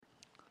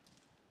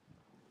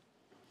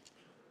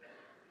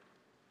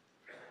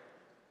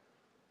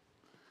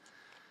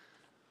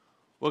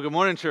Well, good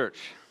morning, church.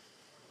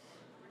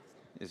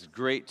 It's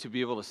great to be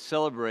able to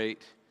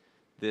celebrate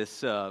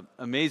this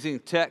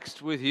amazing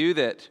text with you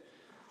that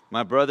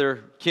my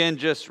brother Ken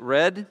just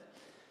read,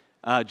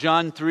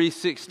 John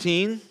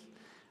 3:16.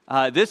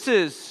 This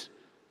is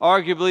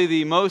arguably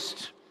the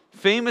most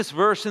famous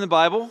verse in the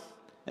Bible,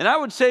 and I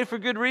would say for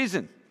good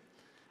reason.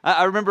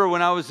 I remember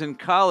when I was in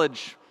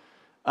college,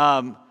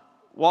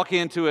 walking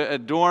into a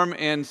dorm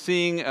and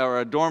seeing, or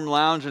a dorm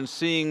lounge and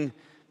seeing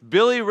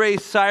Billy Ray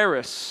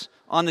Cyrus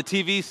on the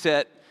TV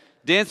set,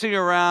 dancing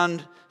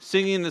around,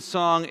 singing the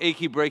song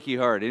 "Achy Breaky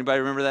Heart." Anybody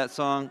remember that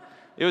song?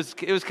 It was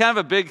kind of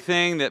a big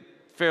thing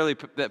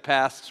that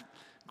passed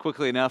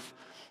quickly enough.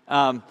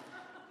 But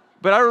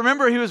I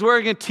remember he was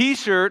wearing a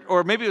T-shirt,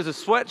 or maybe it was a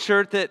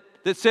sweatshirt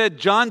that said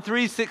John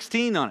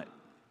 3:16 on it.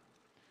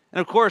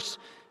 And of course,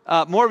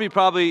 more of you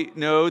probably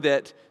know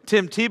that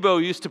Tim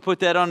Tebow used to put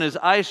that on his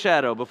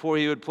eyeshadow before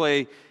he would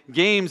play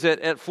games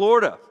at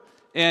Florida.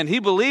 And he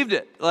believed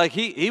it. Like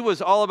he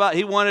was all about,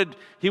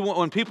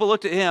 when people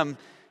looked at him,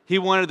 he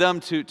wanted them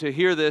to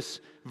hear this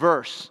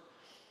verse.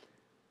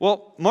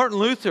 Well, Martin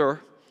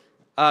Luther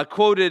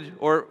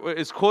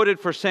is quoted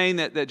for saying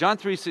that John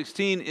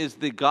 3:16 is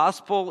the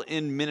gospel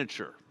in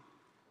miniature.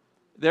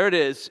 There it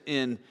is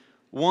in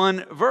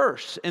one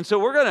verse. And so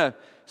we're going to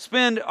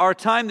spend our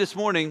time this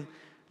morning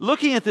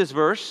looking at this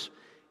verse.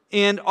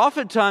 And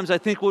oftentimes I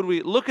think when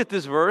we look at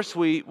this verse,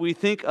 we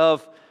think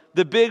of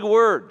the big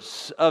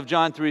words of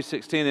John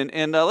 3:16,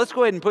 and let's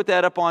go ahead and put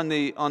that up on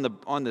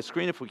the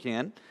screen if we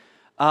can.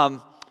 And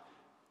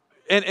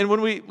when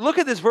we look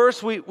at this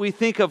verse, we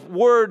think of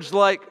words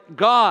like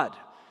God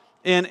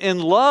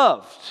and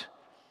loved,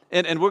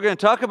 and we're going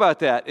to talk about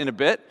that in a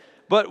bit.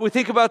 But we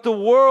think about the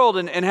world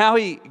and how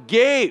He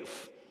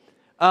gave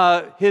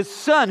His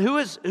Son. Who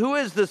is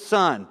the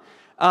Son?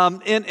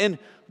 And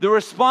the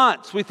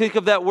response, we think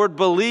of that word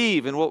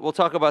believe, and we'll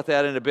talk about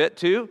that in a bit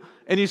too.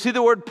 And you see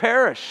the word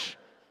perish.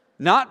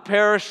 Not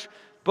perish,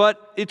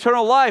 but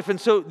eternal life. And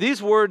so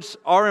these words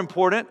are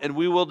important, and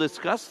we will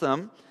discuss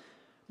them.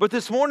 But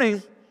this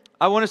morning,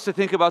 I want us to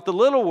think about the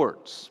little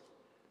words.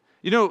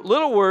 You know,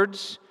 little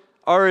words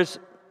are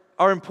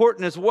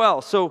important as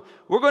well. So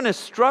we're going to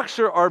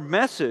structure our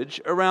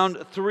message around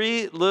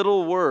three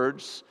little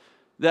words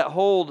that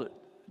hold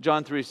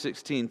John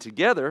 3:16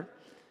 together.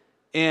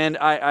 And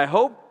I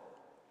hope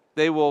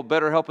they will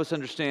better help us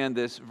understand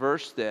this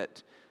verse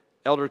that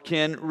Elder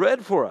Ken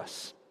read for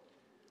us.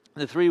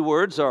 The three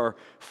words are,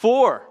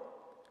 for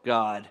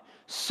God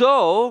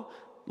so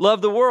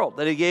loved the world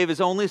that He gave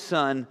His only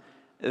Son,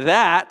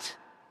 that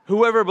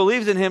whoever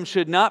believes in Him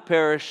should not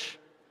perish,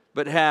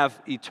 but have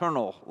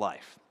eternal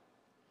life.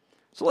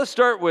 So let's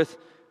start with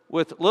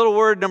little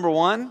word number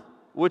one,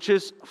 which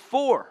is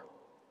for.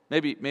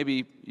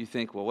 Maybe you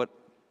think, well, what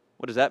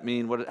does that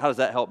mean? How does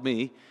that help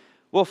me?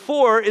 Well,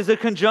 for is a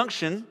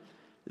conjunction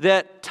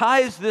that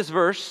ties this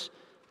verse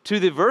to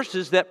the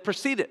verses that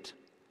precede it.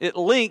 It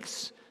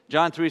links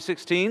John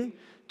 3:16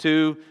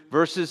 to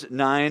verses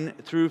 9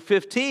 through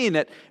 15.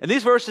 And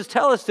these verses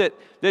tell us that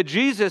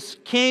Jesus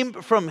came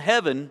from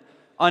heaven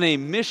on a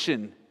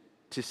mission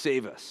to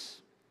save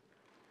us.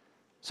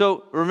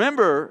 So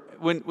remember,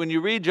 when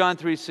you read John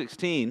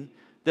 3:16,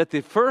 that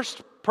the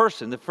first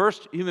person, the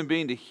first human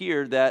being to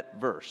hear that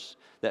verse,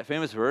 that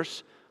famous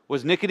verse,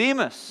 was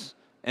Nicodemus.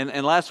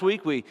 And last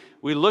week we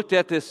looked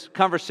at this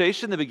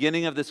conversation, the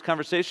beginning of this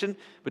conversation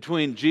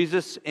between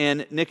Jesus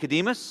and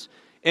Nicodemus.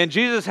 And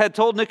Jesus had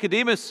told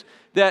Nicodemus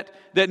that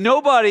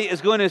nobody is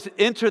going to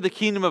enter the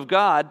kingdom of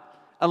God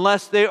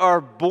unless they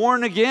are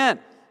born again.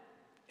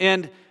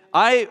 And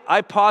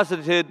I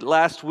posited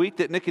last week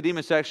that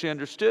Nicodemus actually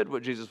understood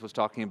what Jesus was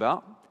talking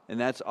about, and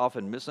that's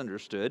often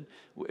misunderstood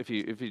if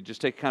you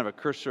just take kind of a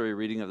cursory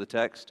reading of the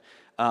text.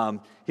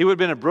 He would have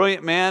been a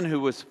brilliant man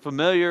who was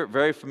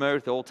very familiar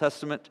with the Old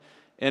Testament,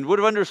 and would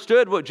have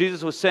understood what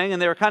Jesus was saying,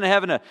 and they were kind of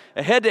having a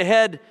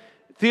head-to-head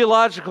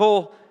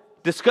theological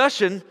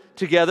discussion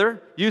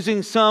together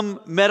using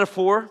some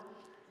metaphor.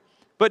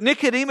 But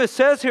Nicodemus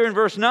says here in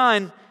verse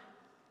 9,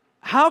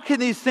 how can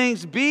these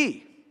things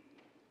be?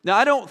 Now,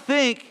 I don't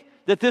think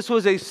that this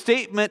was a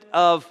statement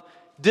of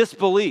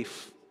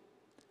disbelief.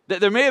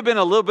 That there may have been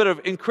a little bit of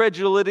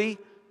incredulity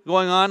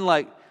going on,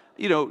 like,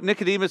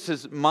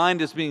 Nicodemus's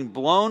mind is being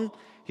blown.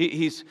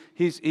 He's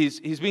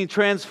being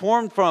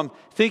transformed from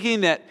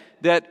thinking that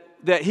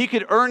he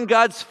could earn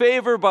God's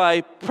favor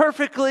by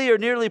perfectly or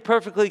nearly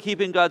perfectly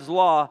keeping God's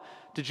law,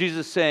 to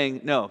Jesus saying,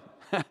 no,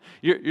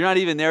 you're not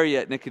even there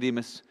yet,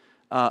 Nicodemus,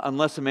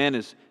 unless a man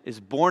is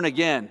born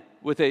again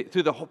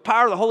through the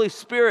power of the Holy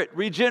Spirit,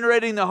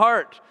 regenerating the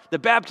heart, the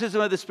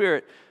baptism of the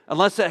Spirit.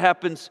 Unless that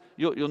happens,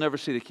 you'll never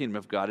see the kingdom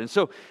of God. And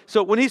so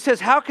when he says,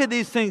 how could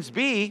these things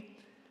be?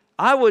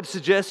 I would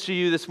suggest to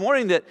you this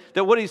morning that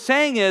what he's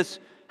saying is,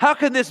 how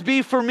can this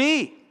be for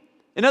me?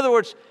 In other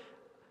words,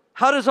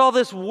 how does all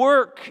this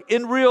work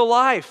in real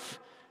life?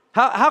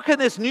 How can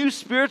this new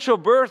spiritual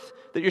birth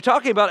that you're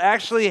talking about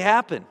actually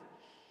happen?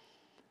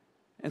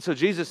 And so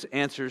Jesus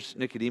answers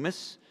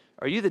Nicodemus,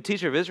 are you the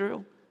teacher of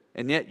Israel,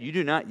 and yet you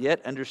do not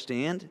yet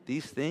understand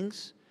these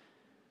things?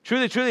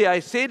 Truly, truly, I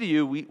say to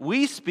you,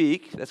 we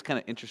speak, that's kind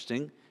of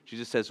interesting.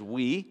 Jesus says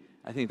we.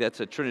 I think that's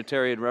a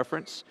Trinitarian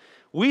reference.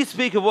 We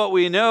speak of what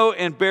we know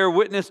and bear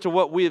witness to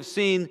what we have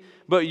seen,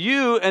 but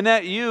you, and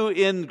that you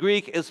in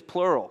Greek is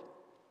plural.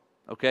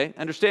 Okay,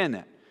 understand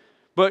that.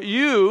 But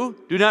you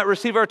do not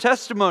receive our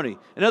testimony.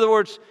 In other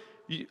words,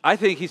 I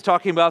think he's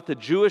talking about the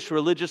Jewish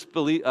religious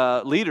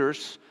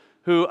leaders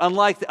who,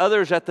 unlike the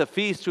others at the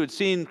feast who had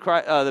seen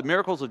the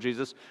miracles of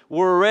Jesus,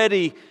 were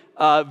already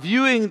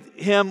viewing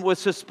him with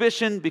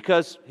suspicion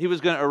because he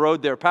was going to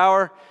erode their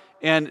power,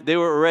 and they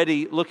were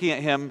already looking at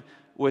him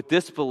with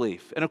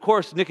disbelief. And of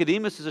course,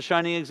 Nicodemus is a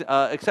shining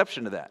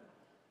exception to that.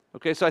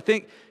 Okay, so I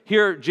think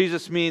here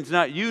Jesus means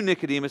not you,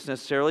 Nicodemus,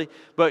 necessarily,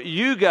 but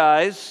you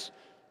guys,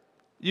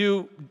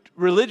 you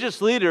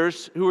religious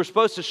leaders who were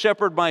supposed to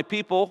shepherd my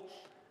people,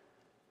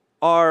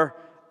 are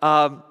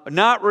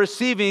not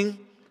receiving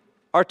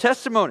our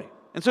testimony.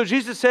 And so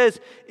Jesus says,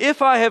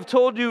 if I have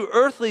told you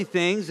earthly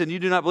things and you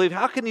do not believe,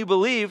 how can you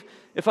believe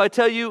if I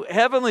tell you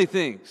heavenly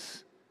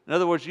things? In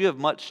other words, you have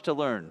much to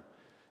learn,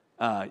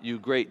 you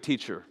great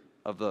teacher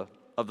of the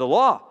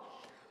law.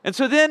 And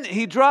so then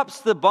he drops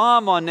the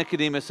bomb on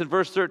Nicodemus in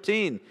verse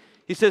 13.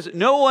 He says,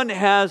 no one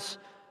has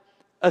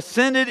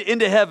ascended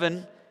into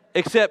heaven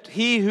except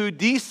he who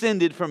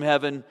descended from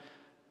heaven,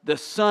 the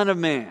Son of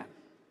Man.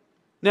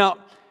 Now,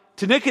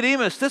 to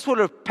Nicodemus, this would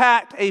have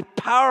packed a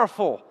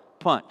powerful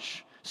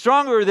punch,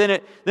 stronger than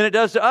it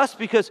does to us,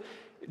 because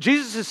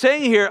Jesus is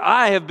saying here,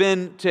 I have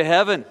been to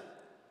heaven.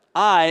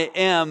 I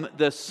am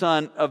the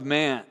Son of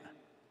Man.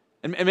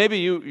 And maybe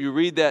you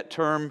read that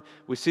term.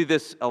 We see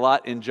this a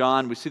lot in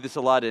John. We see this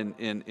a lot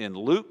in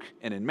Luke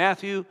and in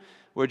Matthew,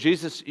 where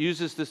Jesus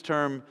uses this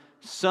term,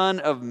 Son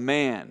of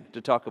Man,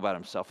 to talk about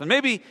himself. And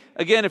maybe,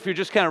 again, if you're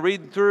just kind of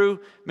reading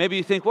through, maybe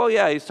you think, well,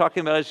 yeah, he's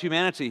talking about his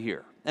humanity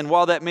here. And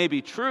while that may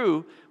be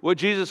true, what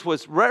Jesus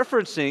was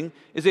referencing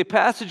is a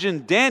passage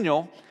in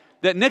Daniel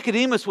that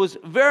Nicodemus was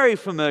very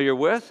familiar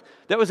with,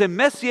 that was a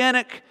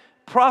messianic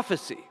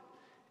prophecy.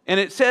 And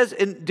it says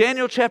in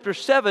Daniel chapter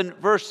 7,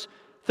 verse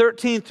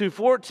 13 through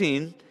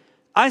 14,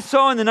 I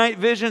saw in the night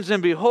visions,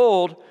 and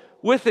behold,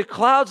 with the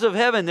clouds of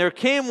heaven there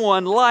came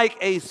one like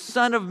a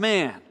son of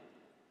man.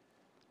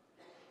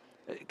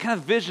 Kind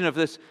of vision of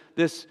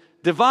this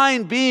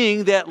divine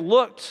being that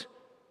looked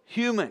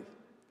human.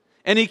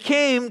 And he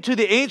came to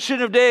the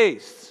Ancient of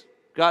Days,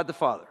 God the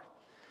Father,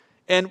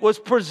 and was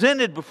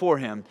presented before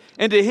him.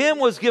 And to him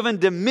was given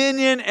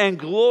dominion and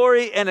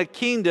glory and a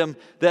kingdom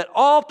that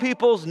all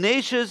peoples,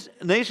 nations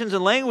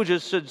and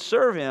languages should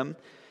serve him.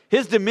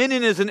 His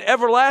dominion is an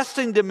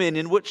everlasting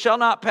dominion which shall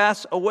not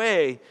pass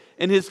away,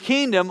 and his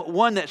kingdom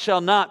one that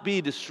shall not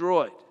be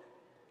destroyed.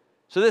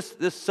 So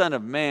this Son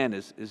of Man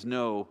is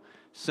no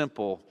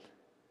simple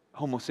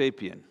Homo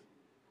sapien.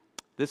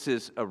 This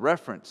is a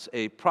reference,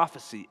 a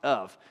prophecy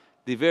of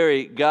the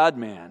very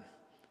God-man,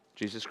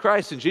 Jesus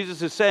Christ. And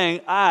Jesus is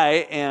saying,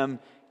 I am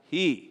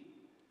He.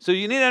 So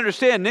you need to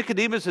understand,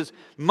 Nicodemus'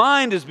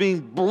 mind is being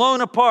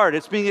blown apart.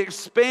 It's being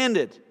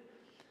expanded.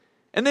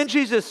 And then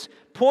Jesus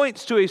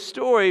points to a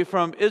story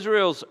from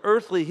Israel's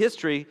earthly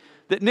history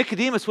that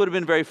Nicodemus would have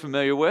been very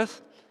familiar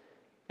with.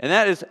 And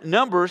that is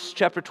Numbers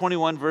chapter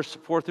 21, verse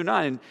 4 through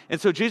 9.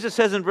 And so Jesus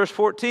says in verse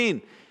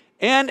 14,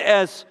 and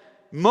as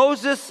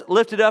Moses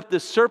lifted up the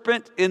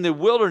serpent in the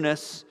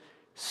wilderness,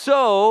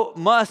 so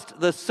must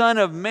the Son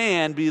of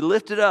Man be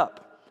lifted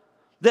up,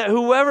 that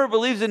whoever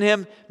believes in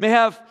him may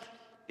have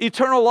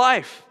eternal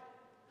life.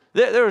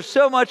 There is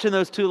so much in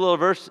those two little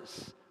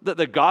verses.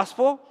 The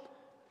gospel,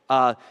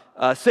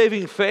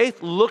 saving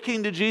faith,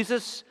 looking to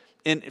Jesus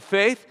in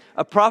faith,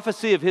 a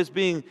prophecy of his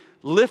being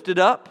lifted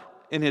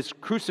up in his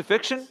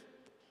crucifixion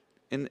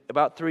in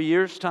about 3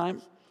 years'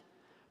 time.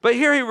 But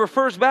here he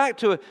refers back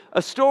to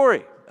a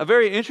story, a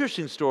very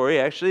interesting story,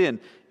 actually,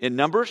 in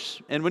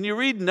Numbers. And when you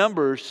read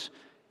Numbers,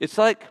 it's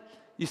like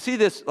you see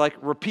this like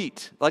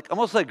repeat, like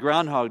almost like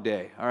Groundhog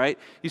Day. All right,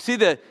 you see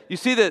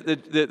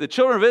the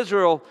children of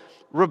Israel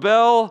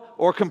rebel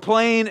or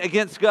complain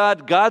against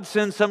God. God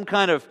sends some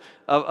kind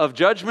of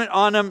judgment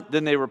on them.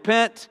 Then they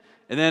repent,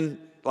 and then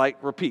like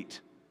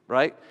repeat,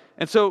 right?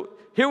 And so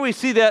here we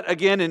see that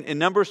again in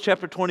Numbers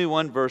chapter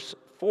 21, verse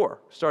 4,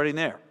 starting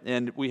there.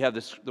 And we have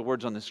the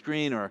words on the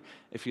screen, or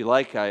if you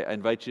like, I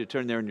invite you to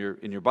turn there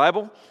in your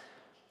Bible.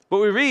 But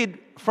we read,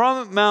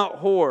 from Mount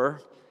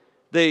Hor,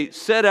 they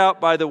set out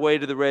by the way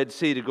to the Red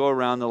Sea to go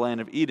around the land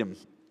of Edom.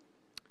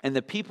 And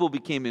the people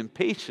became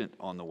impatient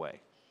on the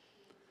way.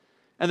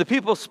 And the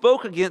people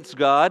spoke against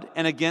God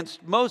and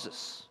against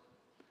Moses.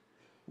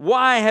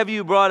 Why have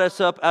you brought us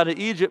up out of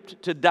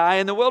Egypt to die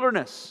in the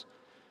wilderness?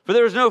 For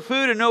there is no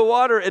food and no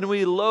water, and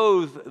we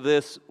loathe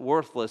this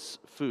worthless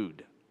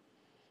food.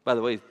 By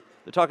the way,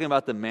 they're talking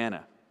about the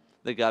manna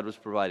that God was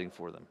providing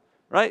for them,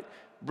 right?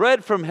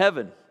 Bread from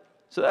heaven.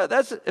 So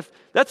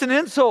that's an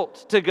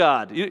insult to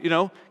God. You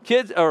know,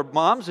 kids or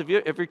moms, if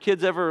your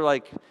kids ever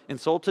like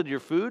insulted your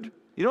food,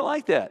 you don't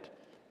like that,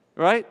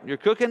 right? You're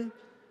cooking.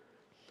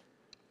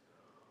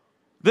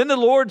 Then the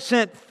Lord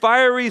sent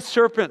fiery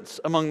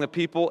serpents among the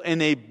people, and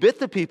they bit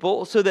the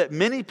people so that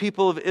many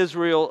people of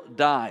Israel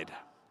died.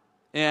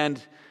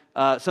 And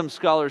some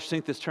scholars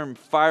think this term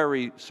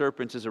fiery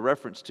serpents is a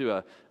reference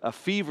to a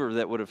fever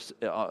that would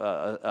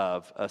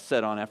have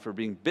set on after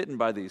being bitten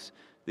by these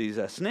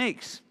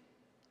snakes.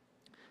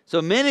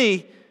 So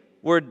many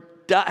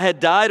had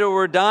died or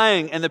were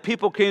dying, and the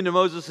people came to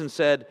Moses and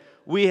said,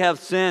 "We have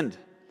sinned,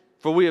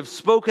 for we have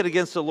spoken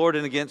against the Lord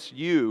and against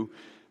you.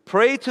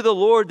 Pray to the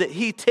Lord that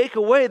he take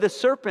away the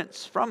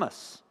serpents from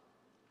us."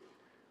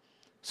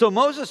 So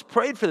Moses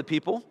prayed for the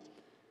people,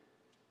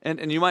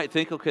 and you might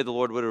think, okay, the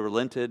Lord would have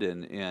relented,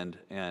 and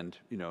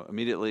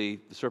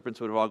immediately the serpents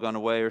would have all gone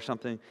away or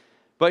something.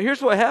 But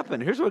here's what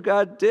happened. Here's what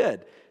God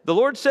did. The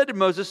Lord said to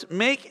Moses,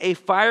 "Make a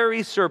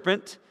fiery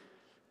serpent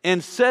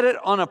and set it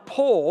on a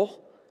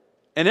pole,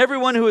 and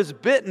everyone who is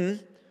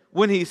bitten,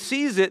 when he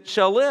sees it,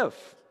 shall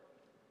live."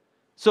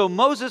 So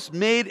Moses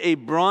made a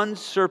bronze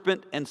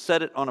serpent and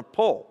set it on a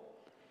pole.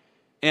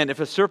 And if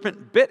a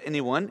serpent bit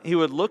anyone, he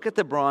would look at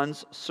the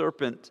bronze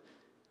serpent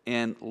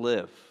and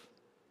live.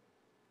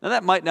 Now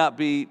that might not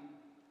be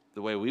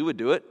the way we would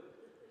do it,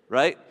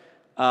 right?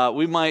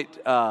 We might,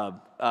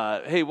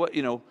 hey,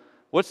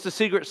 what's the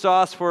secret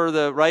sauce for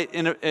the right,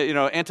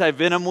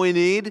 anti-venom we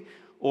need?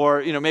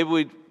 Or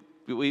maybe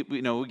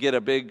we get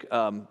a big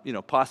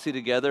posse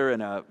together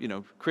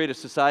and create a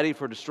society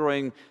for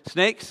destroying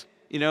snakes.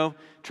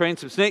 Train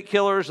some snake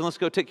killers and let's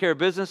go take care of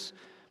business.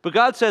 But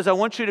God says, I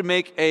want you to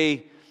make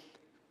a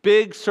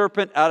big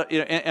serpent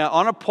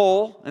on a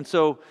pole. And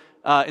so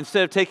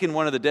instead of taking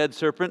one of the dead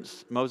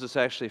serpents, Moses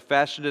actually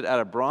fashioned it out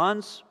of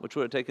bronze, which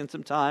would have taken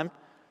some time.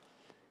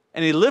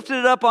 And he lifted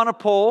it up on a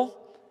pole,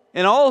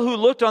 and all who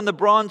looked on the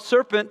bronze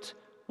serpent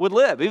would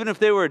live. Even if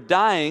they were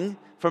dying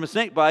from a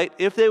snake bite,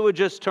 if they would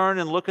just turn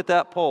and look at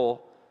that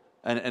pole,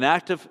 an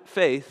act of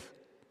faith,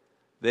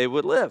 they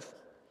would live.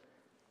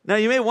 Now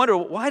you may wonder,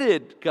 why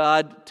did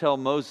God tell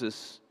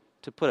Moses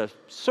to put a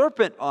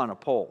serpent on a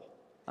pole?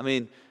 I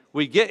mean,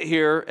 we get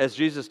here as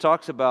Jesus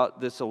talks about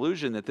this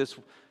illusion that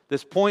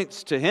this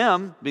points to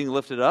him being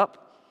lifted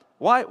up.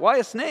 Why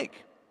a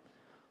snake?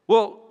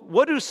 Well,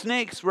 what do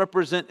snakes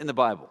represent in the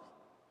Bible?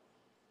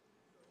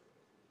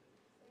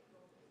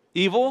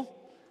 Evil,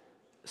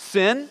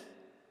 sin,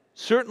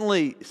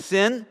 certainly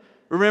sin.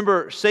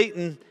 Remember,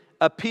 Satan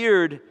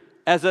appeared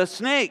as a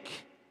snake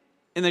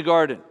in the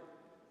garden.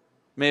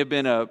 May have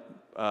been a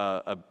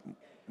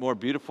more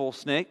beautiful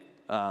snake.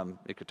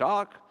 It could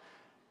talk.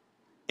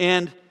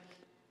 And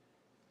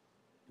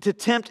to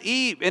tempt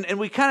Eve. And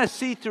we kind of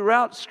see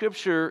throughout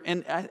Scripture,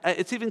 and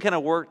it's even kind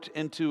of worked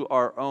into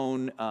our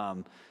own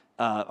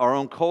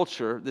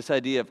culture, this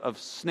idea of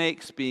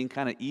snakes being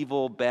kind of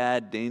evil,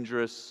 bad,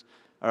 dangerous.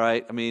 All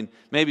right? I mean,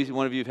 maybe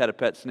one of you have had a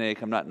pet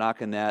snake. I'm not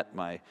knocking that.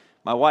 My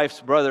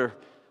wife's brother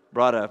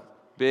brought a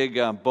big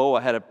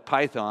boa, had a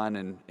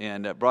python,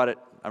 and brought it,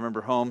 I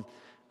remember, home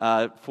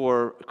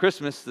for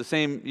Christmas the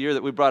same year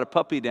that we brought a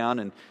puppy down.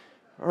 And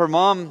her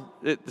mom,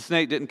 the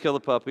snake didn't kill the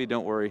puppy,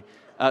 don't worry.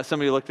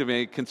 Somebody looked at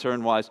me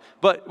concern-wise.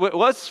 But what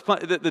was fun,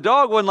 the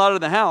dog wasn't allowed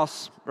in the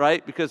house,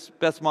 right? Because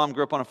Beth's mom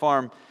grew up on a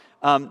farm.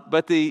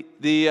 But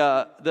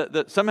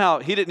somehow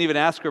he didn't even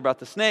ask her about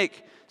the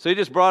snake. So he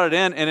just brought it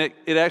in, and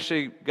it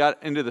actually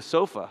got into the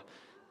sofa.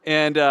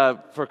 And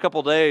for a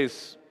couple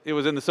days, it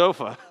was in the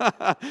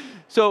sofa.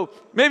 So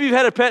maybe you've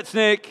had a pet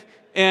snake,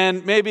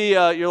 and maybe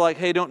you're like,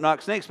 hey, don't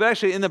knock snakes. But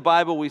actually in the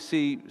Bible, we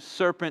see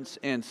serpents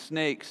and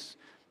snakes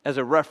as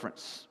a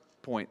reference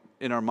point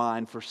in our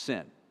mind for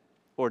sin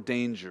or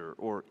danger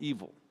or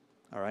evil.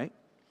 All right?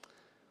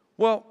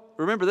 Well,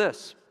 remember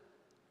this.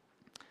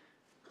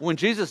 When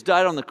Jesus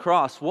died on the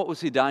cross, what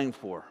was he dying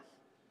for?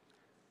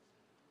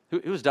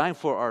 He was dying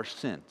for our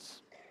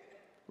sins,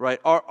 right?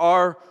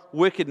 Our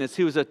wickedness.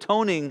 He was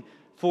atoning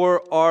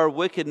for our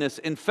wickedness.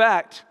 In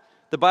fact,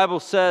 the Bible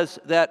says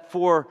that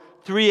for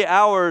 3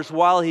 hours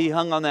while he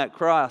hung on that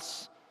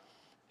cross,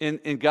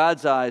 in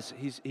God's eyes,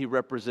 he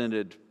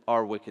represented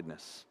our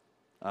wickedness.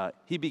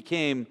 He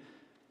became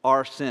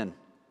our sin.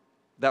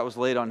 That was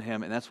laid on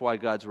him, and that's why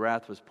God's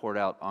wrath was poured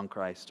out on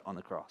Christ on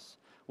the cross.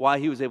 Why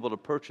he was able to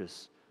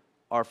purchase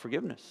our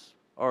forgiveness,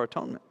 our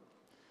atonement.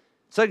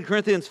 2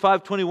 Corinthians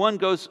 5:21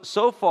 goes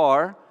so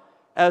far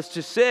as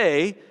to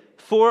say,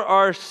 for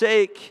our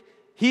sake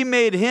he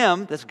made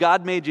him, that's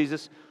God made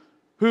Jesus,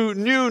 who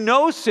knew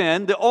no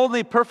sin, the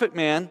only perfect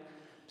man,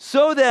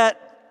 so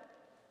that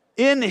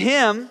in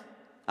him,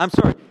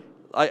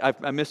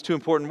 I missed two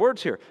important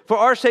words here. For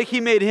our sake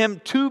he made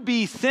him to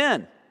be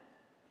sin,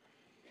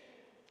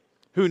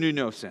 who knew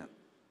no sin.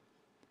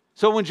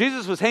 So when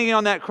Jesus was hanging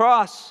on that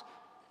cross,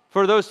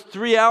 for those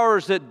 3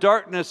 hours that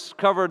darkness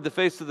covered the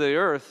face of the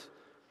earth,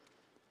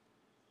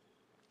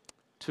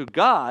 to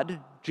God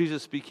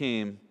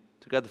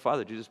the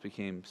Father, Jesus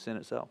became sin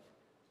itself,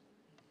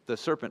 the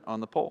serpent on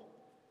the pole,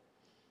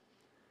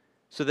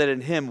 so that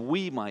in him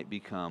we might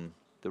become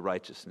the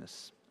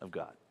righteousness of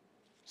God,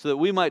 so that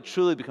we might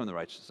truly become the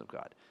righteousness of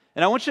God.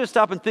 And I want you to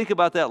stop and think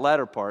about that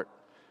latter part.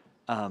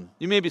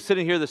 You may be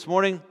sitting here this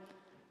morning.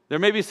 There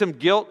may be some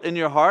guilt in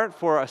your heart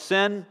for a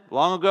sin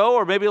long ago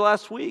or maybe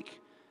last week.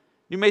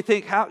 You may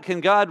think, how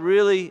can God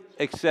really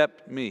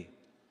accept me?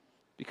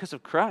 Because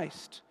of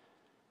Christ.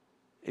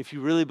 if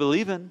you really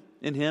believe in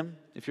Him,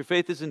 if your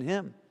faith is in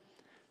Him.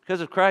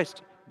 Because of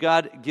Christ,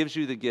 God gives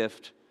you the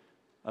gift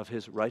of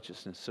His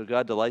righteousness. So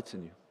God delights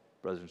in you,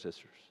 brothers and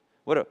sisters.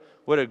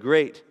 What a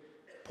great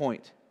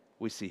point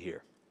we see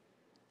here.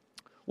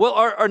 Well,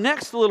 our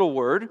next little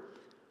word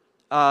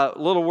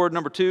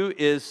number 2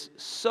 is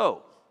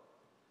so,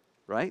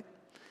 right?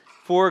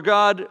 For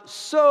God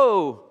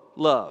so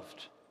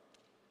loved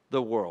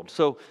the world.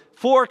 So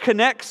 4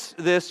 connects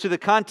this to the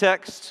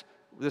context,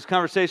 this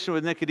conversation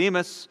with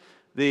Nicodemus,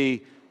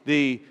 the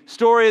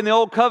story in the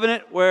Old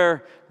Covenant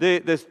where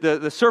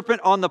the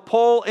serpent on the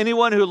pole,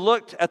 anyone who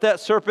looked at that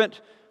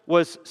serpent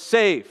was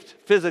saved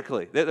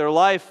physically, that their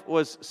life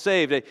was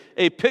saved.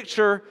 A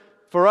picture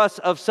for us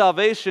of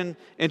salvation,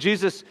 and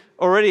Jesus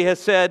already has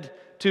said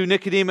to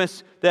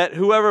Nicodemus that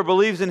whoever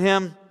believes in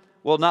Him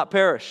will not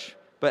perish,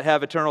 but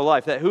have eternal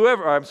life.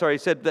 He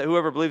said that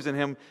whoever believes in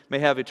Him may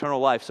have eternal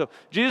life. So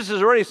Jesus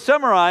has already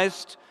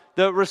summarized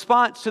the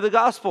response to the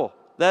gospel.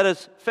 That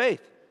is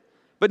faith.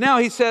 But now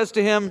He says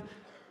to him,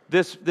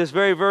 this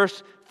very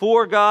verse,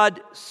 for God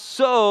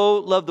so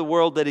loved the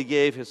world that He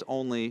gave His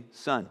only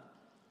Son.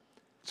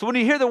 So when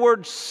you hear the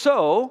word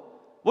so,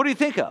 what do you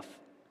think of?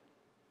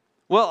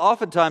 Well,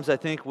 oftentimes I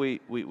think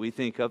we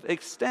think of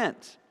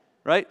extent,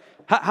 right?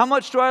 How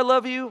much do I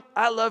love you?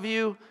 I love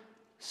you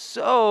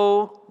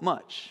so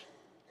much,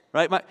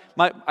 right?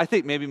 I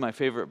think maybe my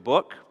favorite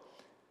book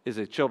is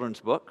a children's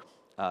book,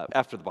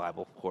 after the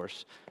Bible, of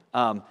course.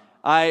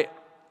 I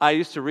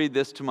used to read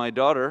this to my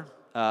daughter.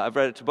 I've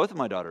read it to both of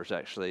my daughters,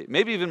 actually.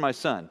 Maybe even my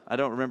son. I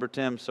don't remember,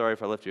 Tim. Sorry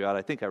if I left you out.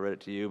 I think I read it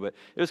to you. But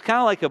it was kind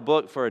of like a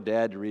book for a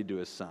dad to read to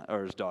his son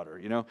or his daughter,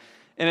 you know.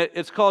 And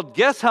it's called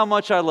Guess How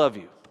Much I Love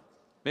You.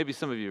 Maybe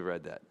some of you have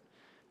read that.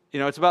 You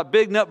know, it's about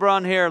big nut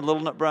brown hair and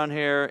little nut brown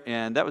hair.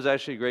 And that was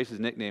actually Grace's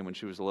nickname when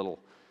she was little.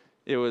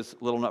 It was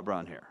Little Nut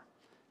Brown Hair.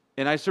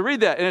 And I used to read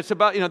that. And it's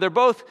about, they're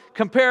both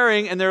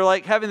comparing and they're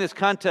like having this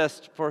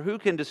contest for who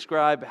can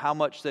describe how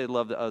much they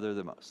love the other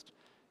the most.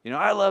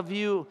 I love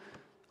you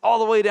all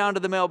the way down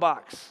to the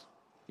mailbox.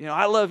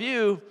 I love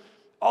you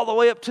all the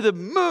way up to the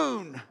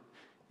moon.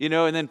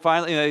 And then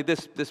finally,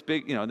 this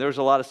big, there was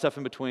a lot of stuff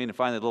in between. And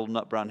finally, little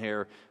nut brown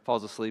hair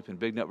falls asleep in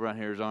big nut brown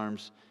hair's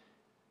arms.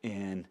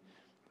 And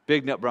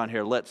big nut brown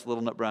hair lets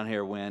little nut brown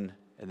hair win.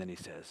 And then he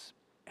says,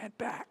 and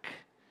back.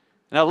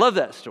 And I love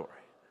that story.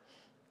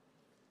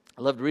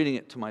 I loved reading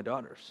it to my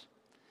daughters.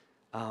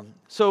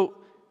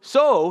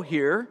 So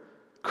here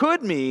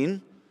could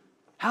mean,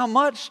 how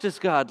much does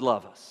God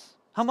love us?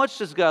 How much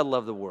does God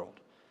love the world?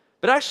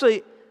 But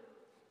actually,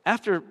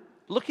 after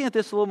looking at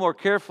this a little more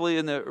carefully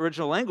in the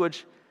original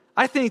language,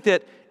 I think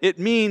that it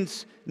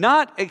means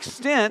not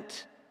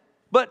extent,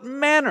 but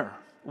manner.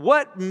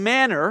 What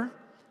manner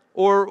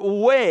or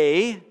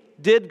way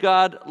did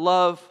God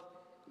love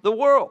the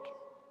world?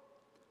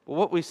 Well,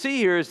 what we see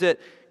here is that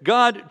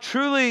God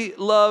truly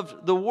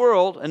loved the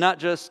world, and not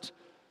just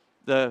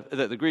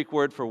the Greek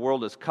word for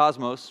world is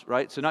cosmos,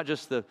 right? So not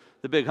just the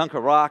big hunk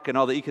of rock and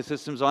all the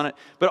ecosystems on it,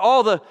 but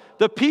all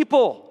the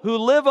people who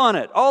live on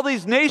it, all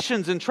these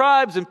nations and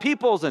tribes and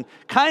peoples and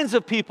kinds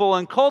of people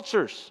and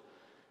cultures.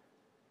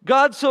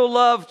 God so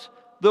loved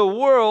the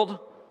world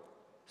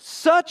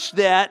such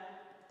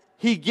that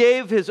He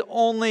gave His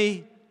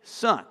only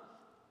Son.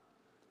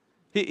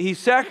 He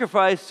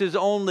sacrificed His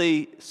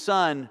only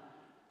Son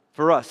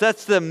for us.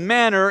 That's the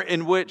manner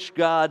in which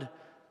God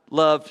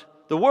loved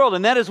the world.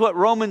 And that is what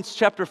Romans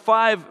chapter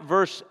 5,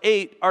 verse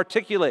 8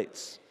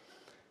 articulates.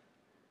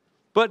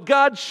 But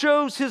God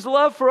shows His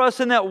love for us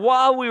in that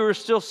while we were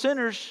still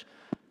sinners,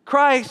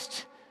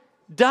 Christ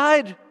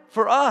died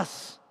for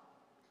us.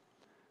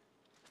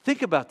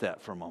 Think about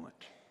that for a moment.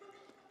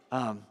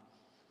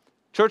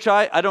 Church,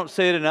 I don't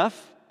say it enough,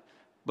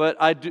 but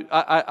I do.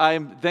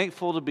 I'm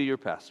thankful to be your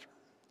pastor.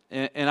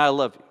 And I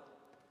love you.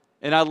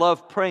 And I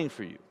love praying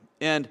for you.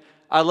 And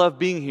I love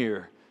being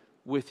here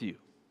with you.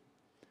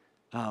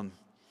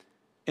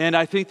 And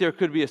I think there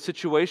could be a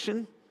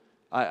situation,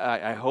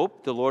 I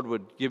hope the Lord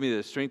would give me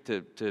the strength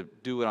to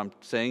do what I'm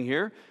saying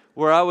here,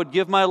 where I would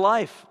give my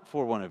life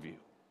for one of you.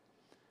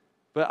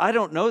 But I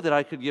don't know that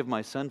I could give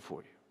my son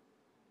for you.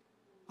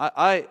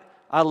 I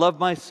love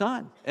my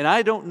son, and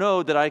I don't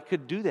know that I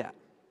could do that.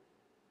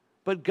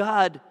 But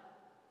God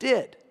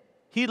did.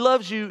 He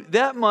loves you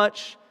that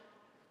much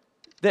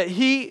that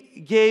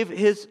He gave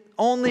His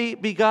only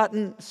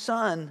begotten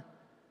Son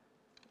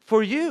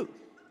for you.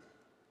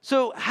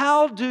 So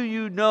how do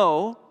you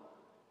know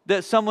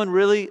that someone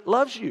really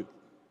loves you?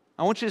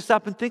 I want you to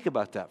stop and think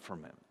about that for a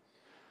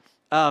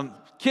minute.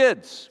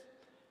 Kids,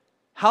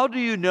 how do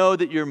you know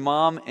that your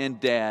mom and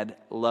dad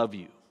love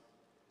you?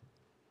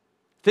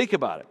 Think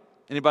about it.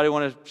 Anybody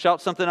want to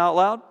shout something out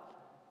loud?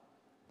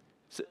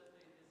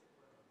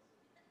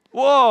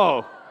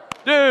 Whoa,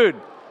 dude,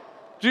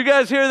 did you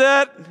guys hear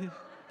that?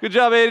 Good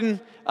job, Aiden.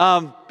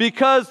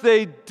 Because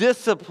they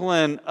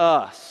discipline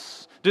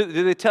us. Did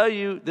they tell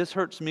you this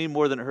hurts me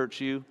more than it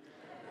hurts you?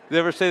 Did they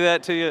ever say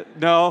that to you?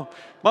 No.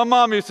 My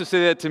mom used to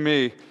say that to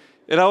me.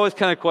 And I always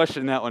kind of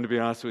questioned that one, to be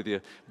honest with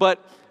you. But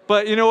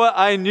you know what?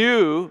 I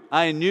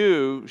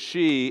knew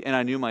she and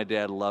I knew my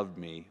dad loved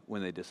me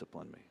when they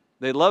disciplined me.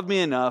 They loved me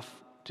enough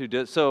to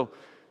do so.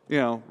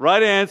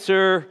 Right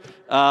answer.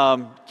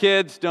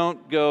 Kids,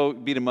 don't go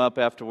beat them up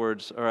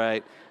afterwards. All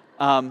right.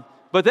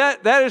 But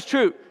that is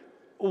true.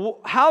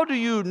 How do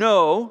you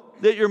know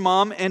that your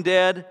mom and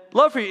dad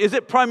love for you? Is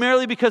it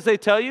primarily because they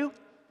tell you?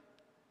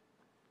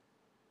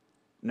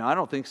 No, I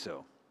don't think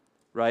so.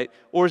 Right?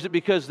 Or is it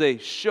because they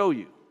show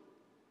you?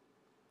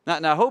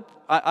 Now I hope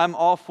I'm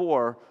all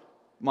for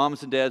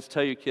moms and dads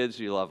tell your kids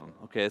you love them.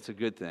 Okay, it's a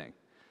good thing.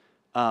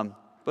 But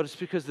it's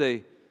because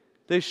they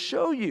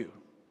show you,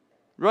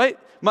 right?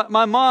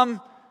 My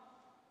mom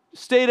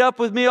stayed up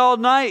with me all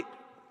night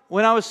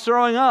when I was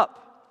throwing up.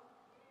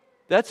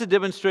 That's a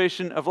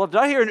demonstration of love. Did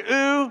I hear an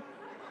ooh?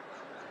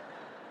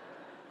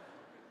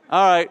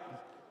 All right.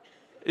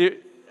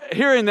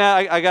 Hearing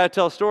that, I got to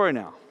tell a story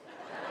now.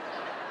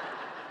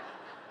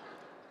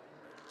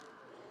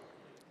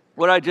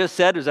 What I just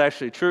said was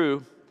actually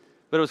true,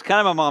 but it was kind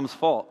of my mom's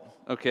fault.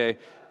 Okay.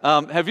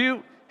 Have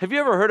you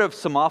ever heard of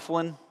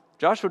Somoflin?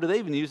 Joshua, do they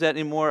even use that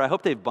anymore? I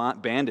hope they've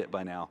banned it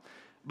by now.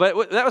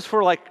 But that was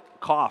for like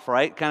cough,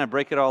 right? Kind of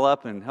break it all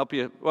up and help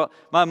you. Well,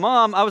 my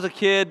mom, I was a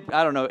kid,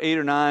 I don't know, 8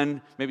 or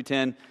 9, maybe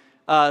 10,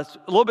 a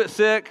little bit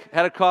sick,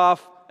 had a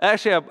cough.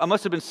 Actually, I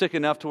must have been sick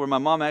enough to where my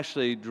mom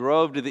actually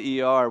drove to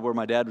the ER where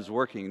my dad was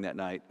working that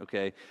night,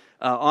 okay,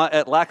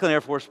 at Lackland Air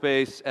Force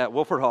Base at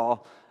Wilford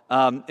Hall.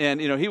 And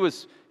he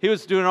was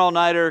doing an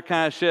all-nighter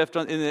kind of shift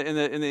in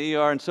the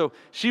ER, and so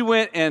she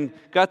went and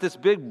got this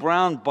big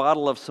brown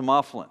bottle of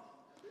Somoflin.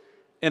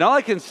 And all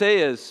I can say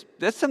is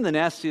that's some of the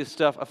nastiest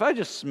stuff. If I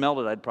just smelled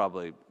it, I'd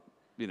probably,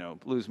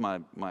 lose my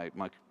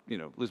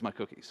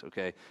cookies.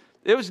 Okay,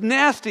 it was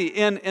nasty,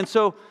 and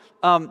so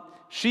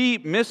she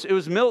missed. It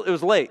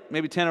was late,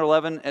 maybe 10 or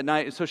 11 at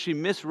night, and so she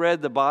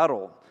misread the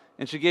bottle,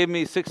 and she gave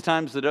me 6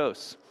 times the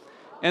dose,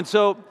 and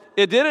so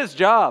it did its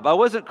job. I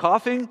wasn't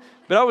coughing,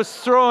 but I was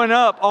throwing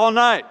up all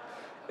night.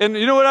 And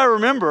you know what I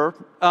remember?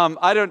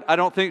 I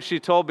don't think she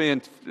told me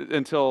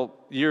until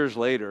years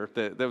later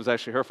that was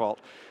actually her fault.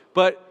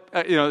 But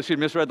she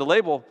misread the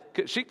label.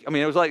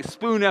 It was like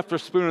spoon after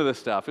spoon of this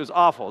stuff. It was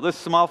awful.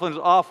 This Somoflin is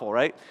awful,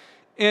 right?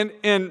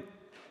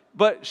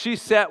 But she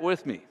sat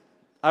with me.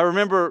 I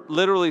remember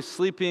literally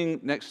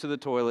sleeping next to the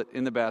toilet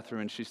in the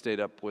bathroom, and she stayed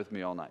up with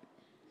me all night.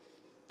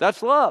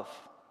 That's love.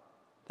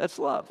 That's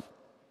love.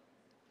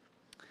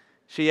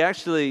 She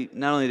actually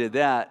not only did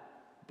that,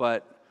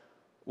 but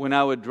when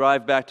I would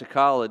drive back to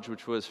college,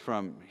 which was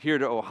from here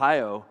to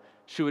Ohio,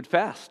 she would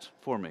fast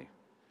for me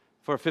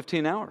for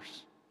 15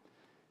 hours.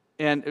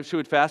 And she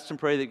would fast and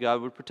pray that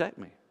God would protect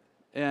me.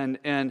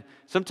 And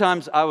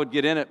sometimes I would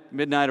get in at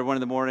midnight or 1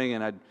 in the morning,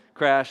 and I'd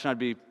crash,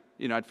 and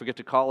I'd forget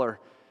to call her.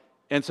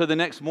 And so the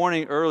next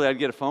morning early, I'd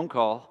get a phone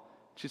call.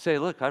 She'd say,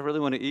 "Look, I really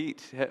want to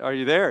eat. Are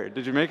you there?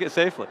 Did you make it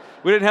safely?"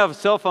 We didn't have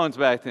cell phones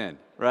back then,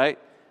 right?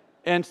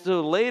 And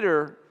so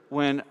later,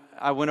 when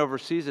I went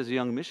overseas as a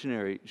young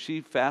missionary,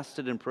 she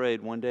fasted and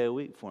prayed 1 day a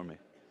week for me.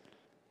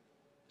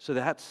 So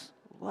that's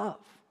love,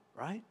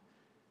 right?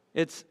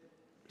 It's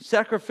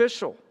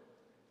sacrificial.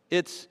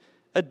 It's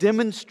a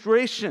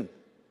demonstration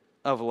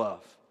of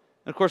love.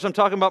 And of course, I'm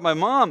talking about my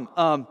mom.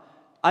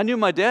 I knew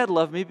my dad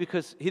loved me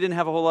because he didn't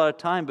have a whole lot of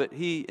time, but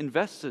he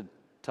invested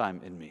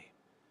time in me.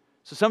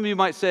 So some of you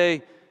might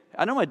say,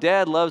 I know my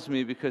dad loves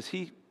me because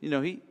he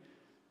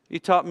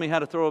taught me how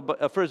to throw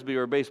a frisbee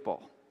or a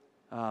baseball.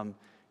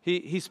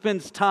 He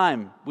spends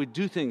time. We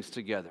do things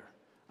together.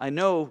 I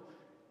know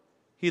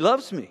he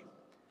loves me.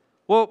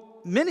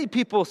 Well, many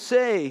people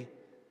say,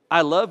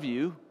 I love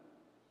you,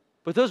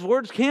 but those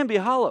words can be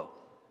hollow.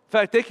 In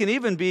fact, they can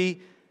even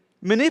be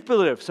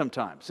manipulative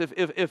sometimes.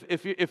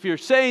 If you're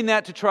saying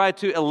that to try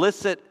to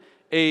elicit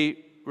a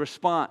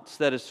response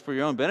that is for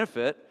your own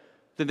benefit,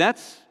 then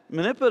that's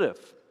manipulative.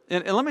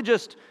 And let me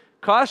just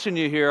caution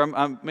you here.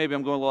 Maybe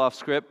I'm going a little off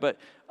script, but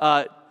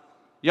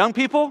young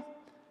people,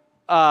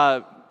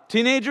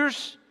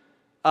 teenagers,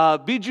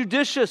 be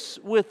judicious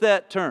with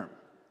that term.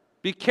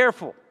 Be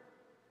careful.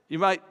 You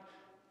might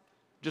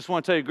just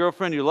want to tell your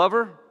girlfriend you love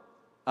her.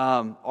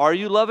 Are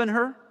you loving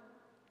her?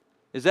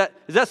 Is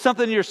that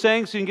something you're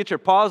saying so you can get your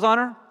paws on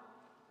her?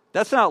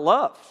 That's not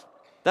love.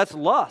 That's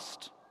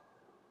lust.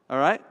 All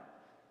right?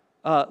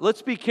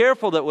 Let's be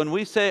careful that when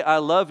we say I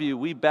love you,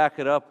 we back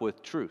it up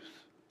with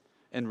truth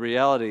and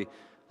reality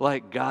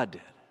like God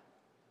did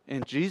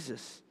and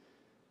Jesus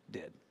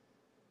did.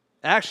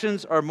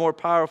 Actions are more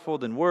powerful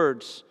than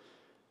words.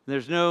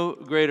 There's no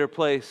greater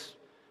place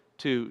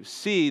to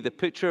see the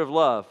picture of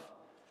love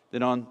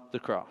than on the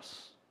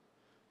cross.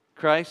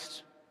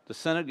 Christ, the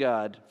Son of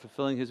God,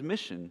 fulfilling his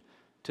mission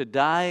to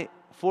die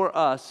for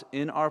us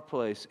in our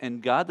place,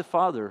 and God the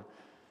Father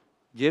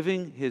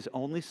giving his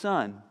only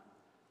Son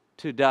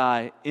to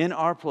die in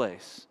our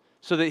place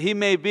so that he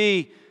may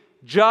be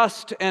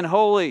just and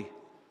holy,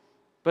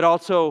 but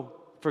also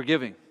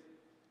forgiving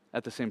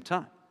at the same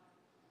time.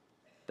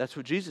 That's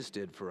what Jesus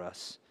did for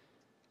us.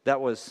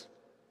 That was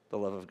the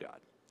love of God.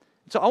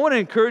 So I want to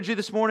encourage you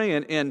this morning,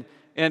 and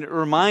and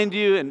remind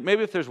you, and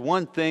maybe if there's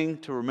one thing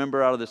to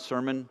remember out of this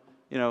sermon,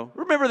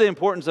 remember the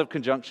importance of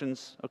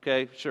conjunctions,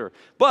 okay, sure.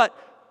 But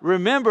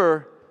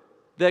remember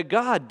that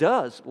God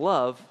does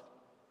love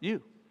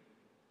you.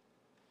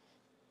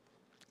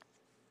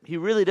 He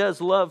really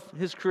does love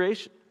His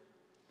creation.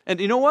 And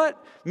you know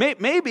what?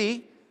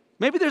 Maybe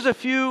there's a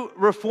few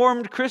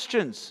Reformed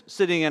Christians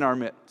sitting in our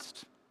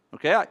midst.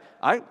 Okay,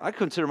 I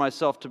consider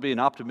myself to be an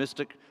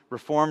optimistic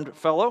Reformed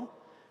fellow.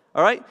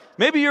 All right?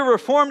 Maybe you're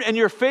Reformed and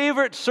your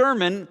favorite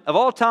sermon of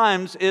all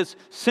times is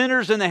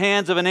Sinners in the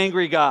Hands of an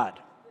Angry God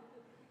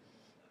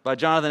by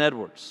Jonathan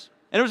Edwards.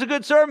 And it was a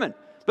good sermon,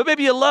 but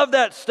maybe you love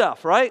that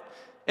stuff, right?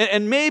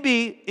 And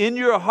maybe in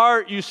your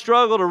heart you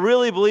struggle to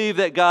really believe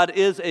that God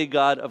is a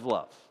God of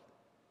love.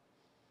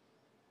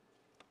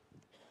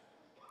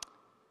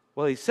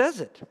 Well, He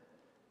says it.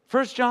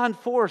 1 John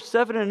 4,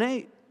 7 and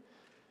 8.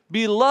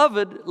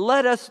 Beloved,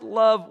 let us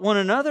love one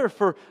another,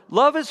 for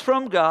love is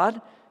from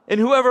God, and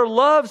whoever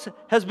loves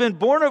has been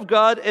born of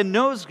God and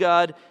knows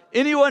God.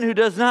 Anyone who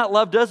does not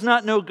love does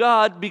not know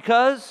God,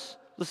 because,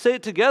 let's say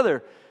it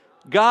together,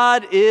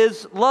 God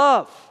is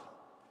love.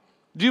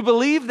 Do you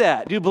believe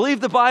that? Do you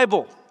believe the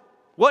Bible?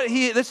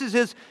 This is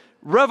His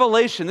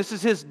revelation. This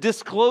is His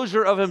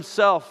disclosure of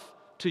Himself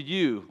to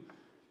you.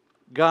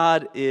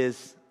 God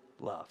is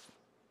love.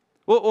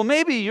 Well,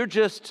 maybe you're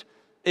just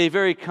a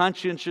very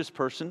conscientious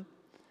person,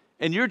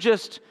 and you're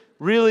just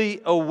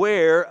really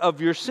aware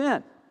of your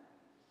sin.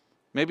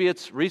 Maybe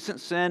it's recent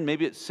sin,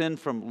 maybe it's sin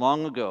from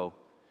long ago.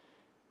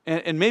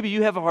 And maybe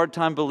you have a hard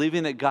time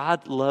believing that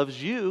God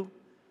loves you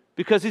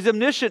because He's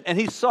omniscient and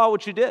He saw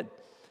what you did.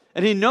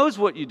 And He knows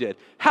what you did.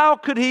 How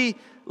could He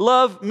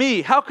love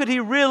me? How could He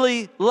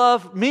really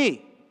love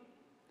me?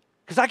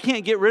 Because I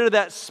can't get rid of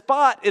that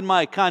spot in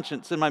my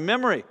conscience, in my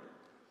memory.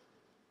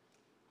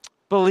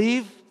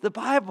 Believe the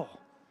Bible.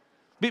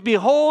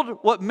 Behold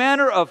what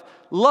manner of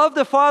love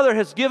the Father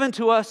has given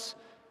to us,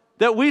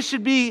 that we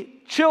should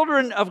be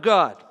children of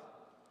God,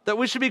 that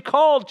we should be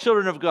called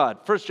children of God.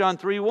 1 John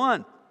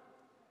 3:1.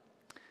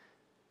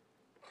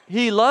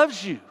 He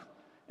loves you,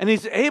 and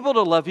He's able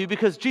to love you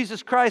because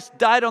Jesus Christ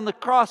died on the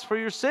cross for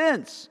your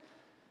sins.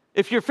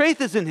 If your faith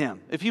is in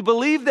Him, if you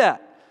believe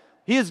that,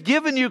 He has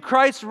given you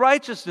Christ's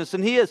righteousness,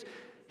 and He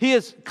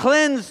has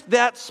cleansed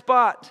that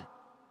spot,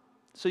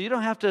 so you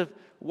don't have to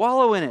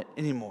wallow in it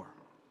anymore.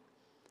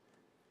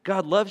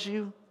 God loves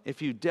you.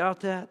 If you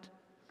doubt that,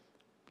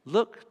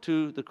 look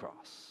to the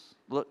cross.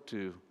 Look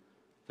to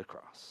the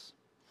cross.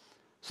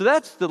 So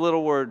that's the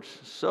little word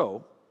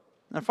so.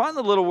 Our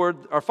final little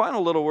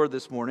word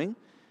this morning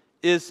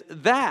is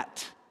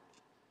that.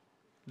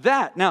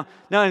 That. Now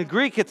in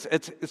Greek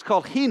it's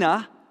called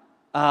hina.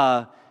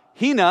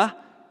 Hina,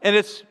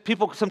 and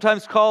people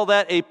sometimes call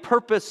that a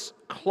purpose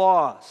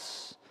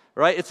clause,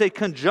 right? It's a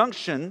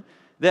conjunction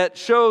that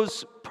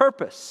shows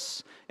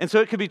purpose. And so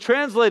it could be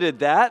translated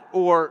that,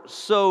 or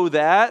so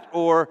that,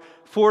 or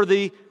for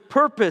the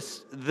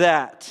purpose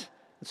that.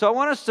 So I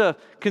want us to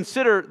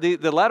consider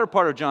the latter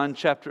part of John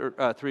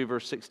chapter 3,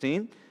 verse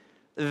 16.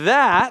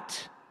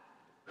 That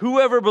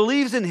whoever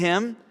believes in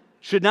Him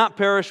should not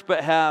perish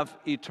but have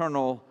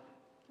eternal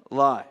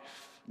life.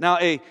 Now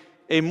a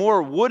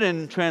more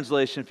wooden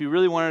translation, if you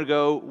really wanted to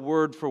go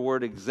word for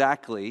word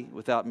exactly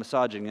without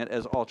massaging it,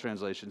 as all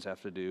translations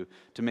have to do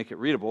to make it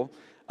readable,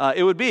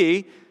 it would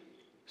be,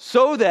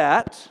 so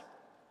that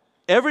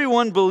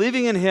everyone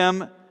believing in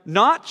Him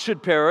not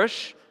should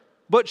perish,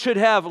 but should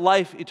have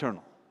life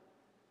eternal.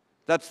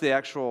 That's the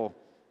actual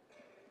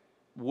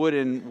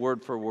wooden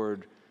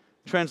word-for-word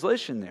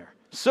translation there.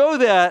 So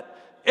that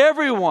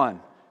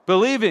everyone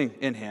believing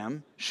in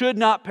Him should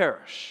not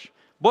perish,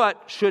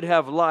 but should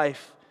have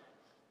life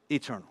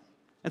eternal.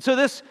 And so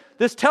this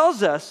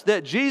tells us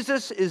that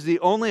Jesus is the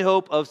only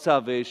hope of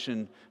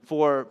salvation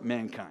for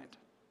mankind.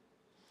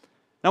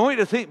 Now, I want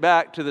you to think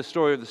back to the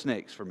story of the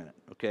snakes for a minute,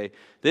 okay?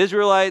 The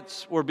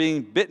Israelites were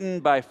being bitten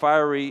by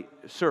fiery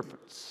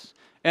serpents,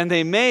 and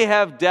they may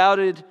have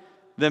doubted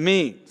the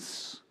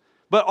means.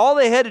 But all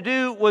they had to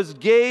do was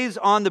gaze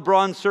on the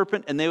bronze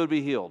serpent, and they would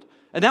be healed.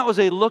 And that was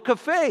a look of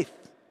faith.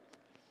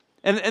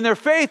 And their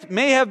faith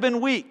may have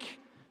been weak.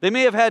 They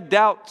may have had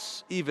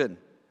doubts even.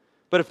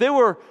 But if they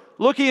were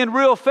looking in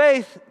real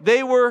faith,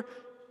 they were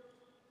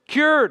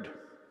cured.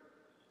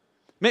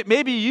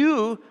 Maybe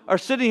you are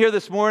sitting here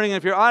this morning, and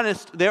if you're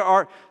honest,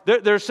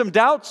 there's some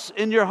doubts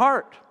in your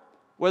heart,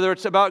 whether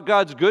it's about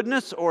God's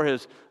goodness or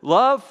His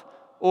love,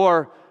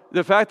 or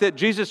the fact that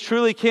Jesus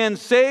truly can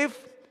save,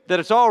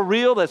 that it's all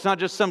real, that it's not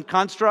just some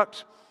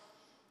construct.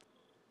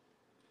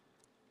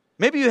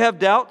 Maybe you have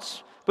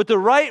doubts, but the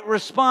right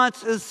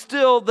response is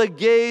still the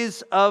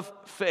gaze of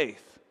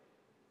faith.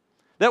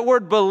 That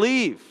word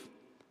believe,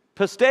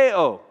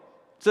 pisteo,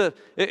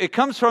 it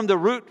comes from the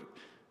root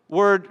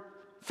word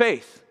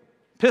faith.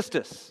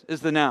 Pistis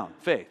is the noun,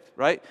 faith,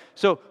 right?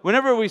 So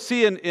whenever we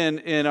see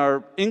in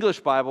our English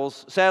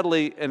Bibles,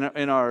 sadly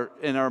in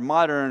our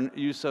modern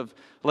use of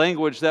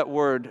language, that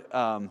word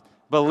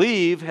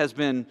believe has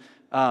been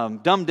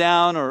dumbed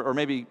down or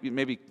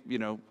maybe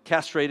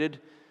castrated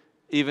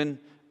even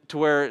to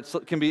where it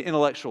can be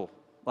intellectual.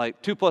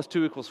 like 2 plus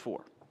 2 equals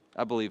 4.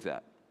 I believe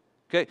that.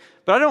 Okay?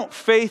 But I don't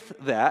faith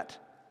that.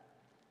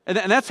 And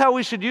that's how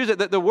we should use it.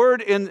 That the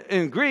word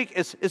in Greek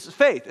is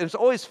faith, and it's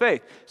always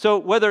faith. So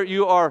whether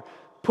you are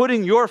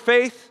putting your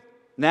faith,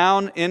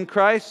 noun, in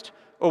Christ,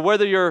 or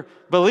whether you're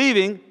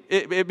believing,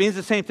 it means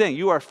the same thing.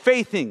 You are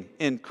faithing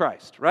in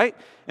Christ, right?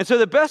 And so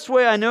the best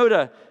way I know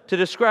to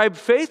describe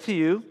faith to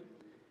you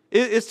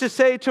is to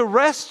say to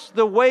rest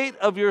the weight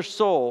of your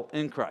soul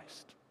in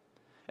Christ.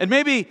 And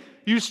maybe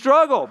you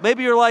struggle.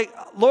 Maybe you're like,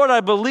 Lord,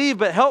 I believe,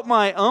 but help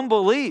my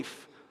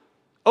unbelief.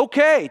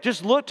 Okay,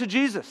 just look to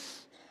Jesus.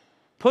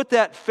 Put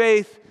that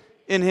faith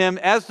in him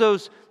as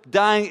those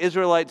dying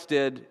Israelites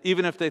did,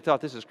 even if they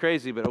thought this is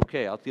crazy, but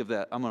okay, I'll give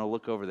that. I'm going to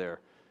look over there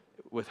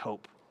with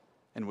hope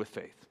and with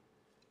faith.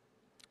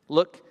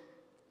 Look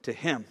to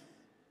him.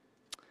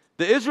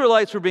 The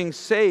Israelites were being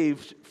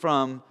saved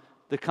from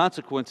the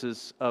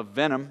consequences of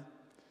venom.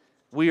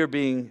 We are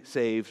being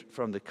saved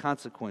from the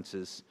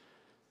consequences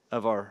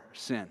of our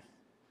sin.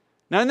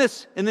 Now,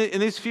 in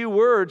these few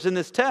words in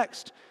this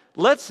text,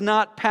 let's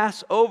not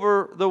pass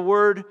over the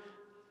word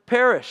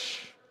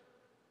perish.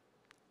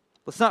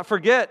 Let's not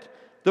forget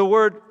the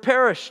word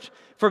perished.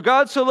 For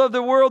God so loved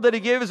the world that he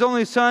gave his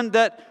only Son,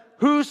 that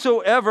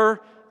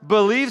whosoever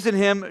believes in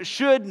him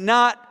should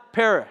not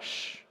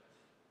perish,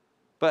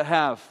 but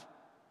have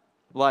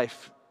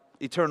life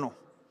eternal.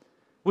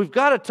 We've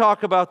got to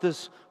talk about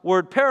this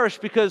word perish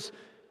because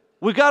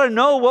we've got to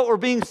know what we're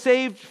being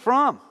saved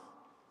from.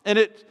 And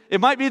it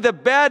might be the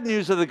bad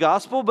news of the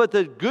gospel, but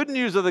the good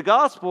news of the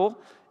gospel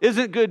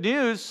isn't good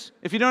news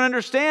if you don't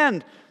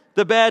understand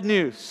the bad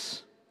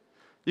news.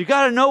 You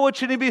got to know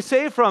what you need to be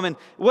saved from. And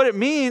what it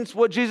means,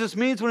 what Jesus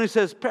means when he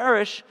says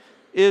perish,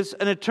 is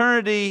an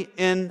eternity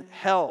in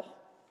hell.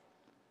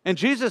 And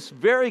Jesus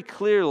very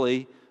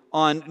clearly,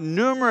 on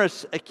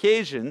numerous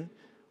occasions,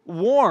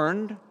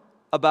 warned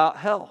about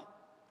hell.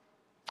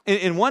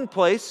 In one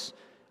place,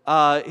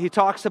 he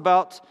talks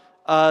about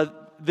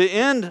the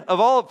end of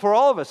all for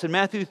all of us in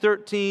Matthew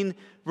 13,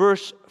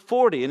 verse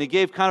 40. And he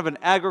gave kind of an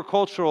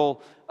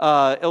agricultural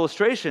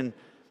illustration.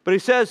 But he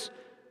says,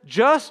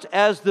 just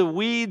as the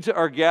weeds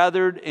are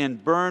gathered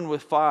and burned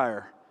with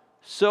fire,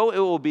 so it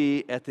will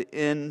be at the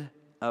end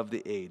of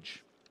the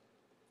age.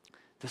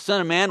 The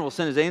Son of Man will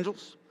send his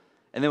angels,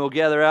 and they will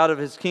gather out of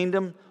his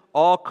kingdom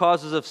all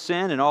causes of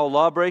sin and all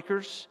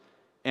lawbreakers,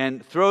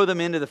 and throw them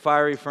into the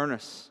fiery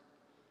furnace.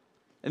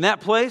 In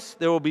that place,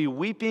 there will be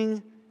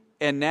weeping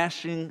and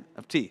gnashing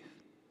of teeth.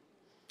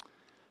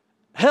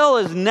 Hell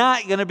is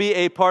not going to be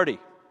a party.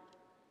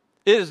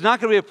 It is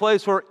not going to be a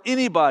place where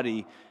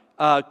anybody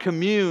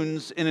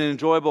communes in an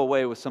enjoyable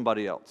way with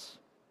somebody else.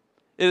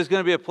 It is going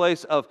to be a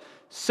place of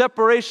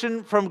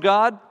separation from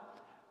God.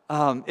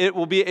 It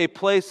will be a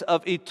place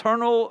of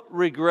eternal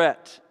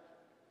regret,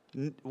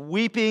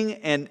 weeping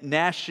and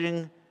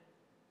gnashing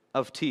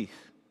of teeth.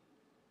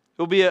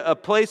 It will be a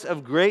place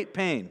of great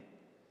pain.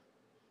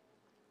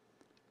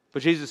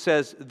 But Jesus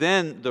says,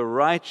 then the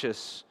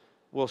righteous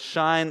will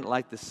shine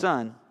like the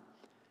sun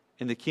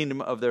in the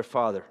kingdom of their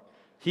Father.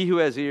 He who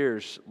has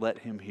ears, let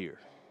him hear.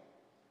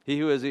 He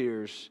who has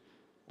ears,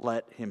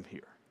 let him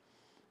hear.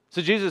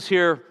 So Jesus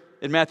here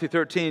in Matthew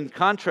 13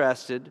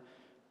 contrasted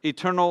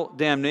eternal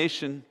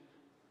damnation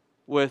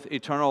with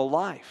eternal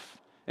life.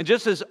 And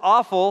just as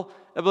awful,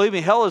 believe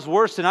me, hell is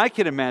worse than I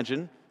can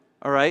imagine,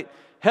 all right?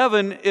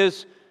 Heaven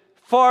is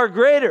far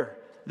greater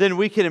than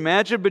we can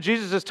imagine, but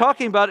Jesus is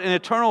talking about an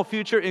eternal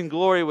future in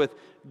glory with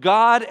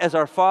God as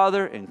our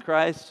Father and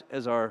Christ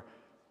as our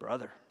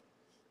brother.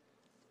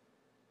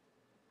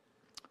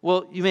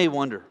 Well, you may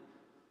wonder,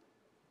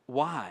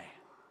 why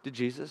did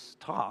Jesus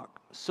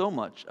talk so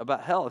much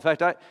about hell? In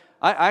fact, I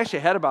actually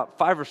had about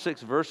 5 or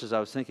 6 verses I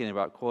was thinking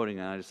about quoting,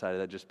 and I decided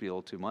that'd just be a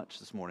little too much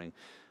this morning.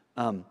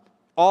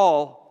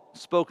 All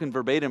spoken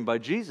verbatim by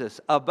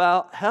Jesus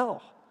about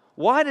hell.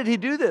 Why did he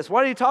do this?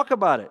 Why did he talk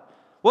about it?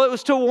 Well, it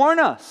was to warn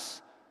us.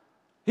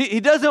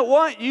 He doesn't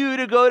want you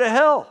to go to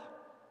hell.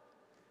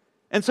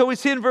 And so we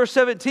see in verse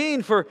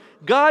 17, for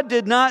God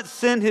did not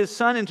send his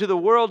Son into the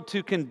world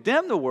to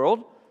condemn the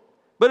world,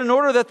 but in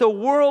order that the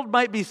world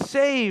might be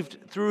saved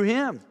through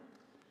him.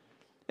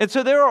 And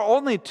so there are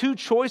only 2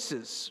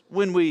 choices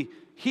when we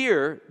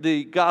hear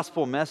the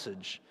gospel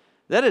message.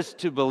 That is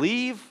to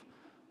believe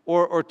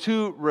or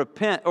to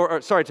repent,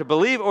 to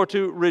believe or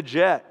to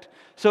reject.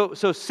 So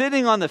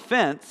sitting on the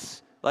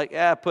fence, like,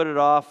 put it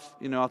off,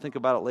 I'll think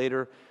about it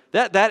later,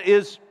 that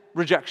is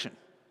rejection,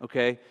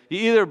 okay?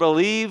 You either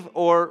believe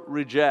or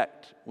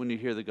reject when you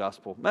hear the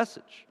gospel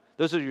message.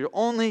 Those are your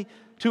only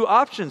 2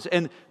 options.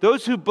 And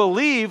those who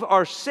believe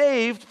are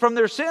saved from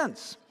their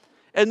sins.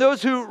 And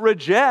those who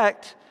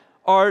reject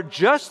are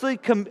justly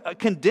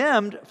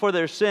condemned for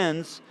their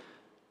sins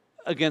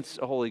against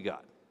a holy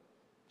God.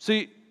 So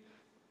you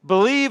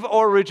believe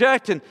or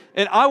reject. And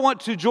I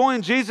want to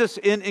join Jesus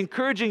in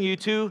encouraging you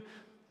to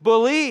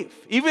believe.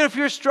 Even if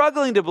you're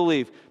struggling to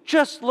believe,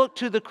 just look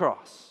to the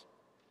cross.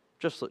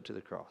 Just look to the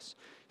cross.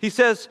 He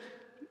says,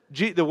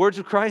 the words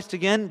of Christ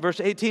again, verse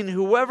 18,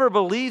 whoever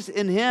believes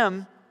in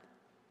him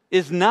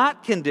is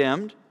not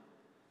condemned,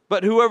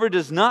 But whoever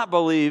does not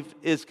believe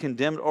is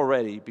condemned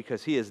already,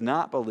 because he has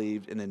not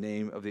believed in the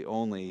name of the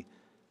only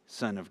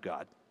Son of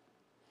God.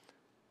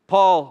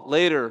 Paul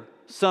later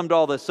summed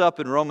all this up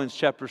in Romans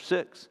chapter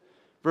 6,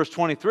 verse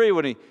 23,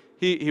 when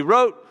he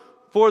wrote,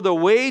 "For the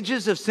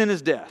wages of sin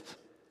is death."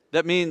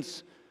 That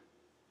means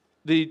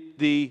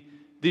the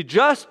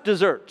just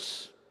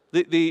deserts,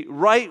 the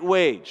right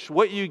wage,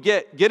 what you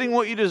getting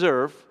what you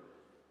deserve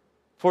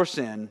for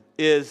sin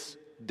is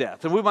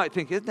death. And we might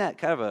think, isn't that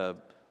kind of a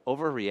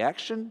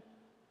overreaction?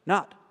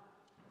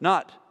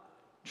 Not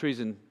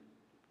treason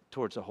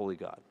towards a holy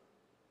God.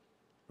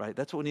 Right?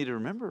 That's what we need to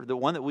remember. The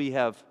one that we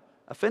have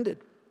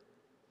offended.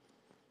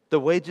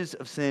 The wages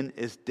of sin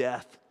is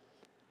death.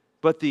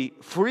 But the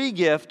free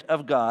gift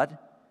of God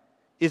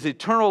is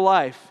eternal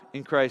life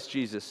in Christ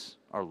Jesus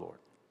our Lord.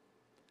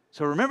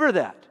 So remember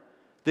that.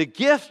 The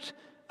gift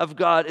of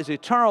God is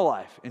eternal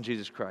life in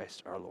Jesus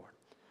Christ our Lord.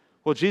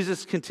 Well,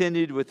 Jesus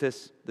continued with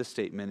this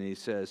statement, and he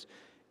says,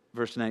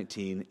 verse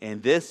 19,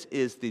 "And this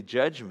is the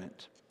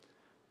judgment.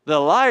 The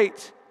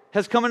light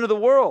has come into the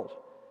world,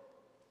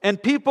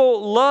 and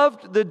people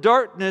loved the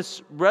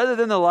darkness rather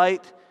than the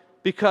light,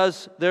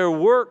 because their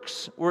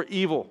works were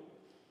evil.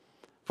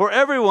 For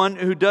everyone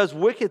who does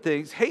wicked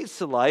things hates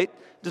the light,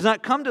 does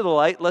not come to the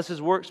light, lest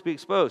his works be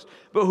exposed.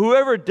 But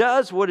whoever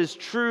does what is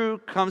true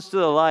comes to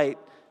the light,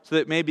 so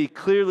that it may be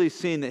clearly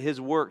seen that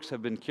his works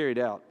have been carried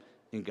out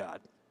in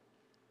God."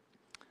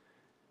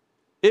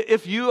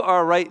 If you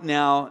are right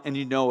now, and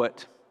you know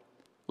it,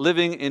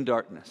 living in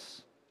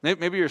darkness,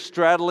 maybe you're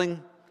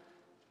straddling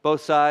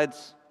both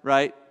sides,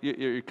 right?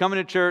 You're coming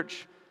to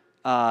church,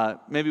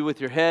 maybe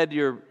with your head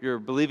you're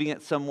believing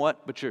it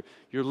somewhat, but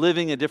you're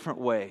living a different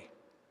way.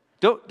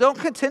 Don't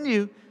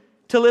continue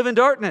to live in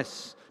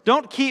darkness.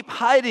 Don't keep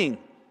hiding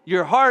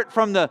your heart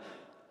from the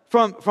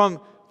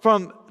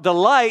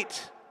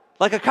light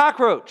like a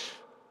cockroach.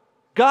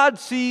 God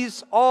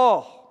sees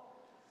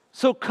all.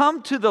 So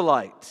come to the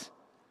light.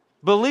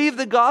 Believe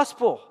the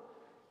gospel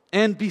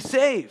and be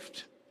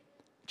saved.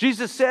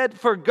 Jesus said,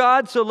 "For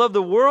God so loved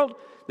the world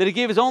that he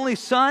gave his only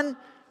Son,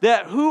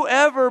 that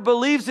whoever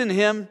believes in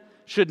him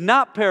should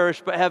not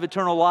perish but have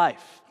eternal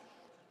life."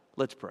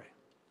 Let's pray.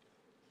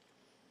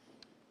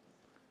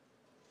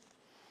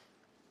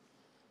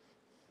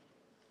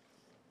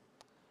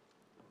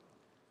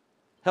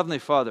 Heavenly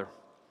Father,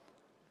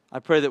 I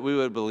pray that we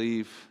would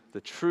believe the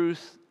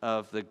truth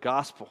of the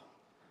gospel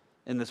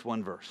in this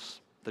one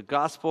verse. The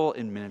gospel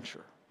in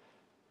miniature,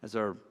 as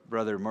our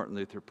brother Martin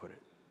Luther put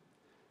it.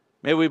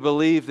 May we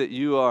believe that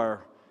you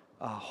are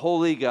a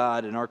holy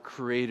God and our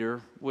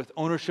Creator with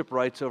ownership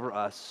rights over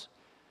us.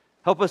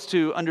 Help us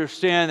to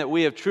understand that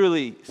we have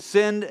truly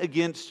sinned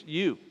against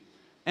you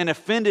and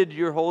offended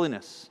your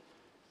holiness.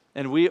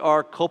 And we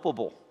are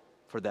culpable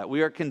for that.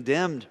 We are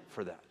condemned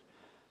for that.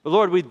 But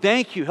Lord, we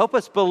thank you. Help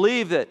us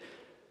believe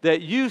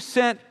that you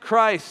sent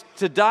Christ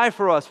to die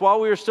for us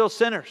while we were still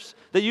sinners.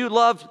 That you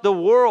loved the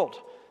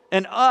world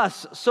and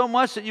us so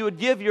much that you would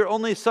give your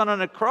only Son on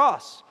a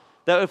cross.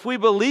 That if we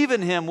believe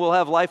in him, we'll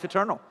have life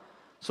eternal.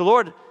 So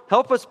Lord,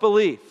 help us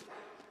believe.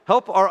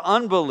 Help our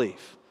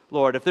unbelief,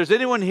 Lord. If there's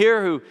anyone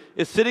here who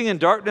is sitting in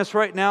darkness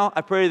right now,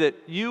 I pray that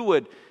you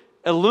would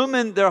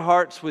illumine their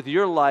hearts with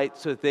your light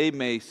so that they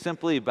may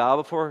simply bow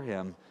before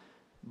him,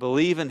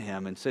 believe in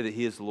him, and say that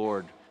he is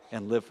Lord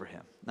and live for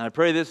him. And I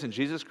pray this in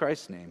Jesus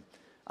Christ's name.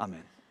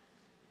 Amen.